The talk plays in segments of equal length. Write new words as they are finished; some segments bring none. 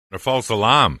A false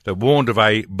alarm that warned of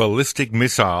a ballistic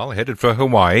missile headed for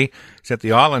Hawaii sent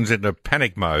the islands into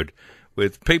panic mode,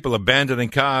 with people abandoning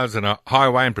cars on a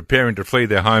highway and preparing to flee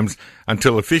their homes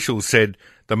until officials said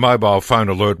the mobile phone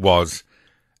alert was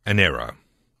an error.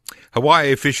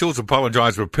 Hawaii officials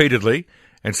apologised repeatedly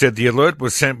and said the alert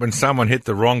was sent when someone hit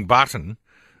the wrong button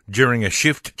during a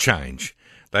shift change.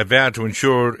 They vowed to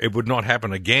ensure it would not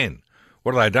happen again.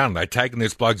 What have they done? They taken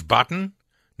this bloke's button?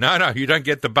 No, you don't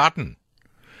get the button.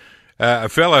 A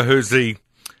fellow who's the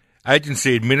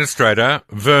agency administrator,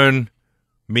 Vern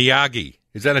Miyagi.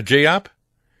 Is that a G up?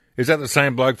 Is that the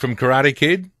same bloke from Karate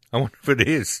Kid? I wonder if it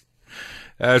is.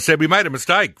 Said we made a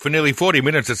mistake. For nearly 40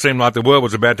 minutes it seemed like the world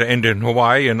was about to end in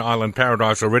Hawaii, an island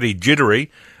paradise already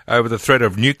jittery over the threat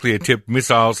of nuclear-tipped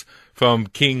missiles from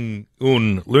King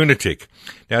Un lunatic.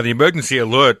 Now, the emergency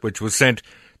alert, which was sent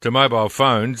to mobile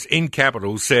phones in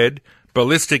capitals, said,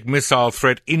 ballistic missile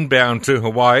threat inbound to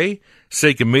Hawaii.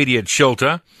 Seek immediate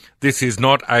shelter. This is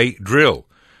not a drill.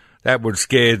 That would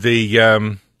scare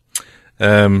the,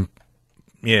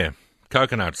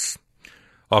 coconuts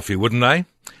off you, wouldn't they?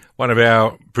 One of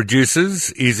our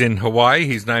producers is in Hawaii.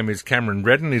 His name is Cameron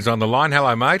Reddin. He's on the line.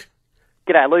 Hello, mate.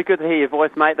 G'day, Luke. Good to hear your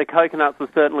voice, mate. The coconuts were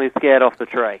certainly scared off the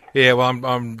tree. Yeah, well,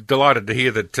 I'm delighted to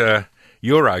hear that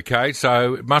you're okay.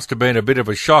 So it must have been a bit of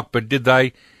a shock, but did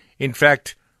they, in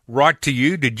fact, write to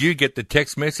you? Did you get the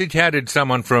text message? How did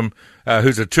someone from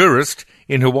who's a tourist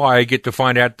in Hawaii get to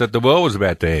find out that the world was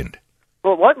about to end?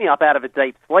 Well, it woke me up out of a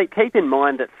deep sleep. Keep in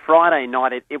mind that Friday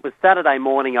night, it was Saturday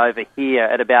morning over here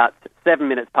at about 7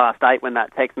 minutes past 8 when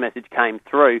that text message came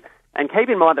through. And keep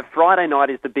in mind that Friday night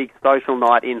is the big social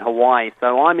night in Hawaii.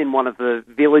 So I'm in one of the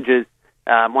villages,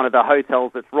 one of the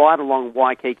hotels that's right along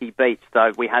Waikiki Beach.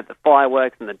 So we had the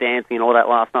fireworks and the dancing and all that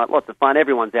last night. Lots of fun.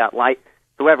 Everyone's out late.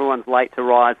 So everyone's late to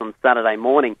rise on Saturday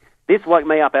morning. This woke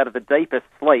me up out of the deepest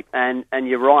sleep, and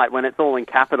you're right, when it's all in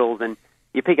capitals and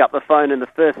you pick up the phone and the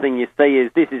first thing you see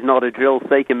is, this is not a drill,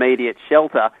 seek immediate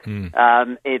shelter.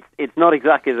 It's not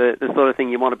exactly the sort of thing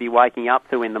you want to be waking up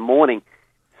to in the morning.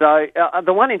 So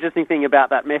the one interesting thing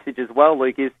about that message as well,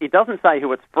 Luke, is it doesn't say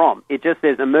who it's from. It just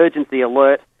says emergency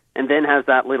alert and then has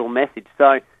that little message.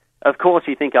 So, of course,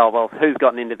 you think, oh, well, who's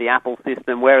gotten into the Apple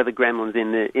system? Where are the gremlins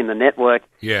in the network?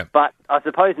 Yeah. But I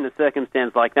suppose in a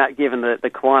circumstance like that, given the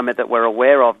climate that we're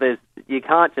aware of, you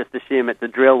can't just assume it's a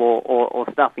drill or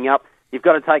stuffing up. You've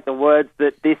got to take the words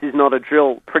that this is not a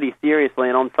drill pretty seriously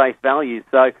and on face value.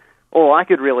 So all I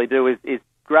could really do is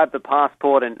grab the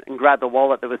passport and grab the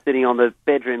wallet that was sitting on the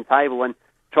bedroom table and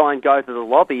try and go to the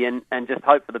lobby and just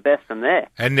hope for the best from there.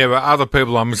 And there were other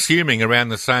people, I'm assuming, around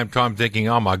the same time thinking,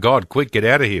 oh, my God, quick, get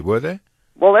out of here, were there?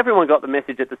 Well, everyone got the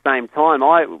message at the same time.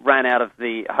 I ran out of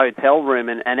the hotel room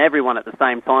and everyone at the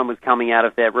same time was coming out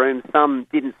of their rooms. Some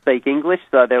didn't speak English,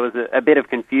 so there was a bit of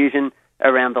confusion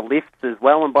around the lifts as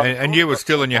well. And you were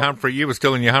still in your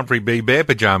Humphrey B. Bear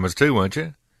pajamas too, weren't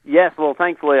you? Yes, well,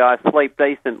 thankfully I sleep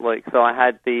decent, Luke. So I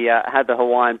had the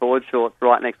Hawaiian board shorts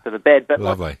right next to the bed. But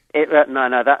lovely.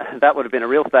 That would have been a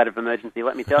real state of emergency,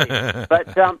 let me tell you.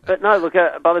 But no, look.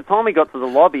 By the time we got to the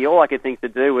lobby, all I could think to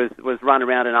do was run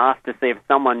around and ask to see if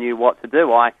someone knew what to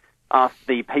do. I asked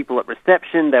the people at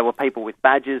reception. There were people with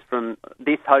badges from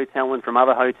this hotel and from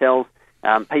other hotels.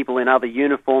 People in other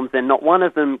uniforms, and not one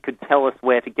of them could tell us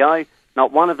where to go.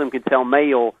 Not one of them could tell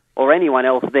me or anyone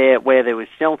else there where there was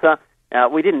shelter.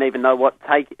 We didn't even know what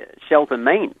take shelter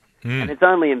means. And it's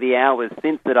only in the hours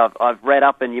since that I've read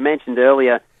up, and you mentioned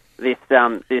earlier this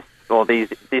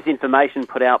information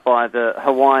put out by the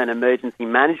Hawaiian Emergency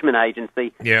Management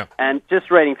Agency. Yeah. And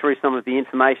just reading through some of the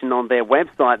information on their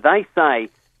website, they say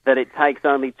that it takes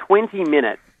only 20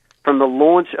 minutes from the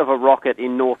launch of a rocket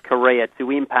in North Korea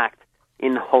to impact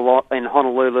in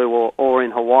Honolulu or in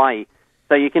Hawaii.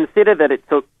 So you consider that it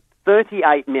took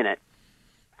 38 minutes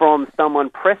from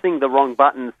someone pressing the wrong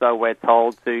button, so we're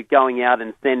told, to going out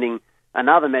and sending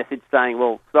another message saying,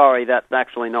 well, sorry, that's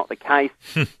actually not the case.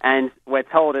 And we're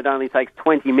told it only takes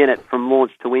 20 minutes from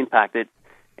launch to impact.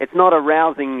 It's not a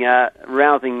rousing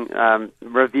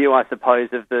review, I suppose,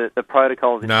 of the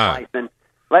protocols in place. And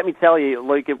let me tell you,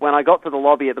 Luke, when I got to the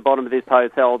lobby at the bottom of this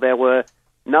hotel, there were,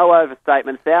 no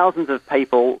overstatement, thousands of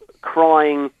people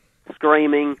crying,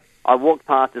 screaming. I walked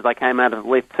past as I came out of the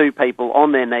lift, 2 people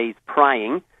on their knees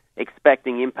praying,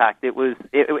 expecting impact. It was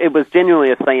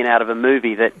genuinely a scene out of a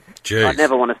movie that I'd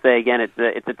never want to see again.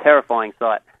 It's a terrifying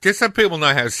sight. Just so people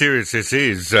know how serious this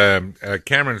is,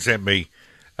 Cameron sent me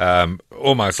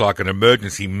almost like an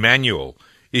emergency manual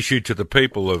issued to the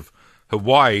people of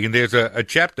Hawaii, and there's a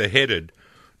chapter headed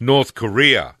North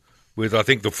Korea, with, I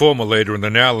think, the former leader and the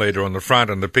now leader on the front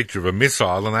and the picture of a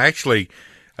missile. And they actually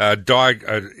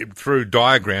through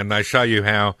diagram, they show you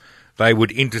how they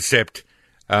would intercept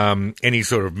any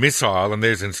sort of missile, and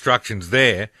there's instructions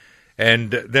there.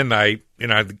 And then they,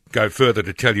 go further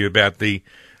to tell you about the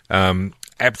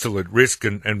absolute risk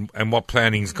and what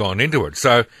planning's gone into it.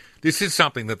 So this is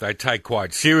something that they take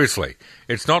quite seriously.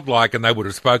 It's not like, and they would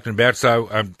have spoken about, so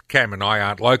Cam and I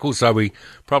aren't local, so we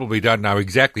probably don't know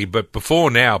exactly, but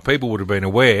before now, people would have been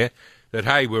aware that,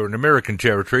 hey, we're in American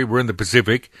territory, we're in the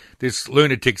Pacific, this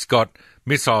lunatic's got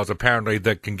missiles apparently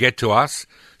that can get to us.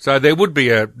 So there would be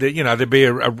there'd be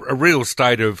a real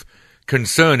state of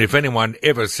concern if anyone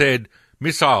ever said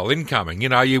missile incoming.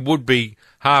 You would be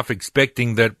half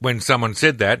expecting that when someone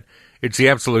said that, it's the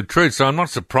absolute truth. So I'm not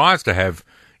surprised to have,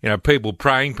 people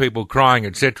praying, people crying,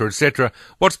 etc., etc.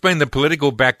 What's been the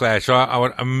political backlash? I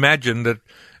would imagine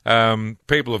that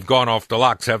people have gone off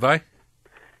deluxe, have they?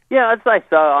 Yeah, I'd say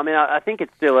so. I mean, I think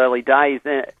it's still early days.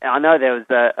 I know there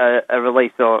was a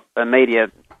release or a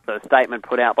media sort of statement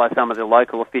put out by some of the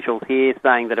local officials here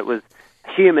saying that it was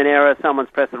human error, someone's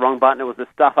pressed the wrong button, it was a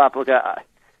stuff-up. Look,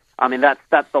 I mean,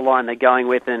 that's the line they're going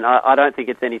with, and I don't think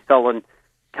it's any solid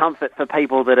comfort for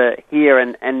people that are here.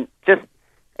 And just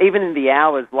even in the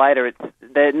hours later,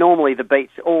 they're normally the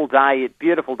beach all day,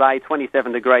 beautiful day,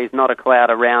 27 degrees, not a cloud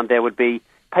around. There would be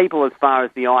people as far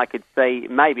as the eye could see.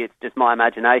 Maybe it's just my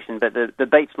imagination, but the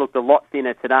beach looked a lot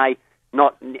thinner today,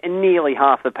 not nearly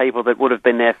half the people that would have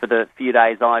been there for the few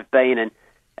days I've been. And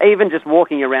even just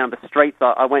walking around the streets,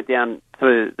 I went down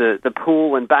to the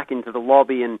pool and back into the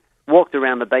lobby and walked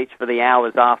around the beach for the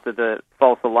hours after the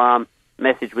false alarm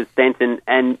message was sent,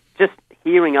 and just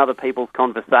hearing other people's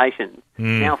conversations.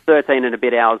 Now 13 and a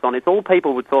bit hours on, it's all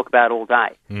people would talk about all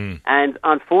day. And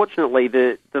unfortunately,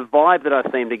 the vibe that I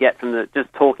seemed to get from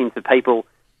just talking to people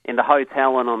in the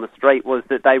hotel and on the street was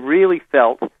that they really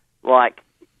felt like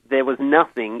there was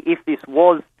nothing. If this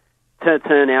was to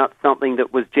turn out something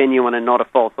that was genuine and not a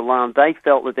false alarm, they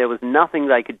felt that there was nothing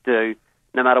they could do,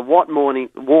 no matter what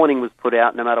warning was put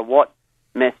out, no matter what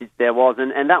message there was.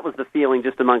 And that was the feeling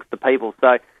just amongst the people.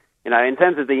 So, in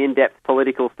terms of the in-depth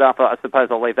political stuff, I suppose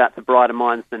I'll leave that to brighter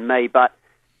minds than me. But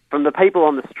from the people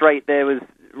on the street, there was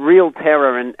real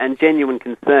terror and genuine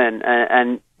concern.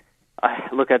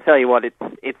 Look, I tell you what,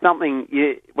 it's something,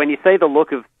 when you see the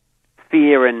look of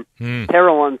fear and terror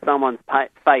on someone's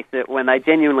face when they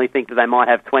genuinely think that they might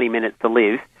have 20 minutes to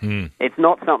live, it's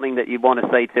not something that you want to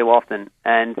see too often.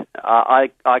 And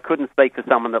I couldn't speak for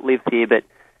someone that lives here, but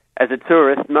as a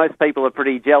tourist, most people are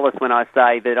pretty jealous when I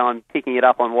say that I'm kicking it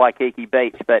up on Waikiki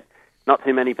Beach, but not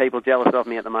too many people jealous of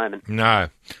me at the moment. No.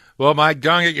 Well, mate,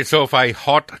 go and get yourself a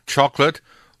hot chocolate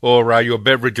or your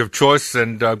beverage of choice,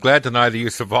 and I'm glad to know that you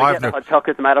survived. Forget the hot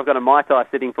chocolates, mate. I've got a Mai Tai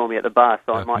sitting for me at the bar,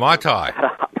 so I might... Mai Tai?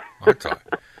 Mai Tai.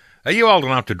 Are you old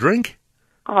enough to drink?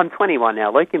 Oh, I'm 21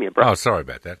 now, Luke. Give me a break. Oh, sorry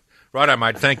about that. Righto,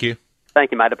 mate. Thank you.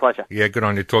 Thank you, mate. A pleasure. Yeah, good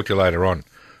on you. Talk to you later on.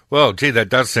 Well, gee, that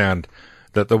does sound...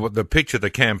 that the picture the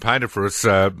Cam painted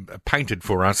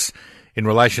for us in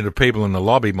relation to people in the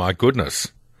lobby, my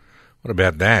goodness. What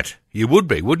about that? You would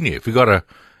be, wouldn't you? If you got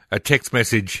a text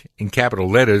message in capital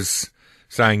letters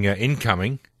saying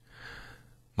incoming.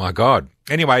 My God.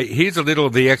 Anyway, here's a little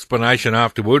of the explanation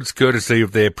afterwards, courtesy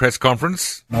of their press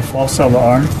conference. A false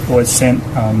alarm was sent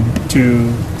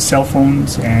to cell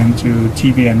phones and to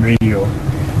TV and radio.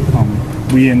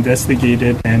 We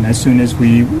investigated, and as soon as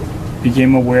we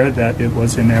became aware that it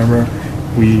was an error,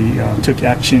 we took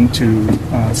action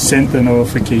to send the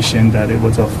notification that it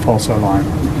was a false alarm.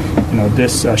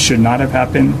 This should not have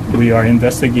happened. We are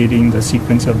investigating the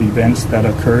sequence of events that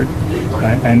occurred.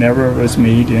 An error was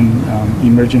made in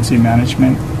emergency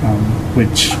management,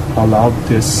 which allowed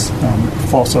this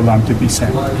false alarm to be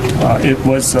sent. It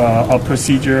was a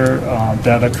procedure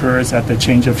that occurs at the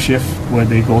change of shift, where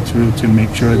they go through to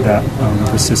make sure that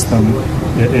the system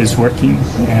is working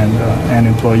and an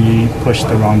employee pushed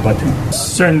the wrong button.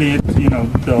 Certainly,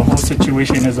 the whole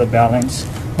situation is a balance.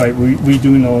 Right? We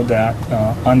do know that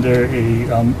under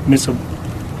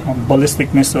a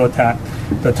ballistic missile attack,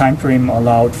 the time frame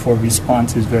allowed for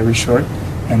response is very short,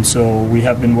 and so we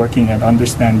have been working at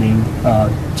understanding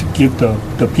to give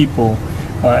the people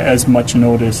as much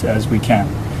notice as we can.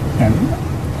 And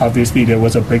obviously there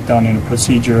was a breakdown in the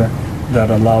procedure that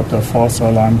allowed the false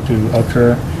alarm to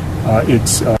occur.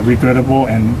 It's regrettable,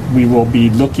 and we will be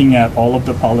looking at all of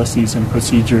the policies and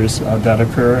procedures that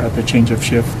occur at the change of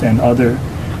shift and other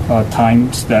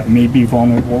times that may be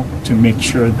vulnerable to make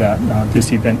sure that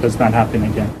this event does not happen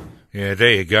again. Yeah,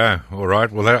 there you go. All right.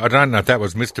 Well, I don't know if that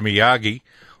was Mr. Miyagi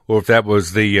or if that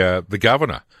was the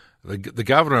governor. The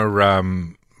governor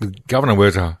the governor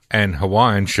wears an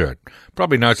Hawaiian shirt.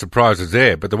 Probably no surprises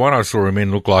there, but the one I saw him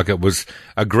in looked like it was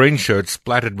a green shirt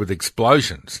splattered with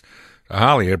explosions.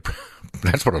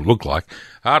 That's what it looked like.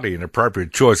 Hardly an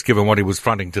appropriate choice given what he was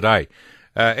fronting today.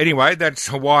 Anyway, that's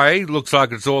Hawaii. Looks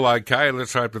like it's all okay.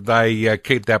 Let's hope that they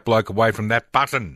keep that bloke away from that button.